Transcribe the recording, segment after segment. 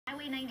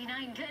Highway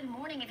 99. Good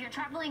morning. If you're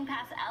traveling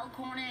past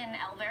Elkhorn and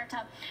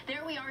Alberta,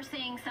 there we are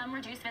seeing some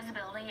reduced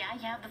visibility. Yeah,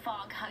 you have the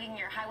fog hugging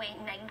your Highway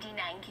 99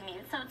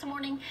 commute. So it's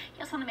morning. You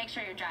just want to make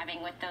sure you're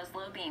driving with those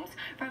low beams.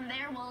 From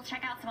there, we'll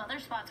check out some other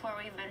spots where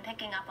we've been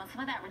picking up on some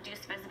of that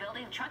reduced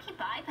visibility. The Truckee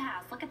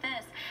bypass. Look at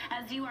this.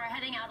 As you are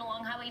heading out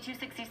along Highway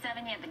 267,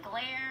 you have the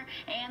glare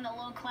and the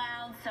low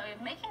clouds. So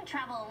you're making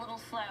travel a little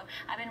slow.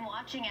 I've been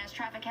watching as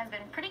traffic has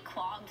been pretty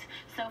clogged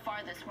so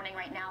far this morning.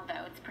 Right now,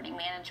 though, it's pretty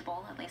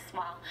manageable, at least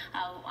while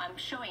I'm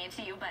showing it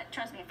to you. But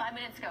trust me, 5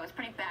 minutes ago, it's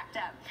pretty backed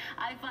up.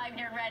 I-5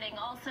 near Reading,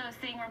 also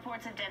seeing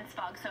reports of dense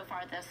fog so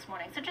far this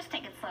morning. So just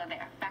take it slow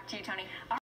there. Back to you, Tony.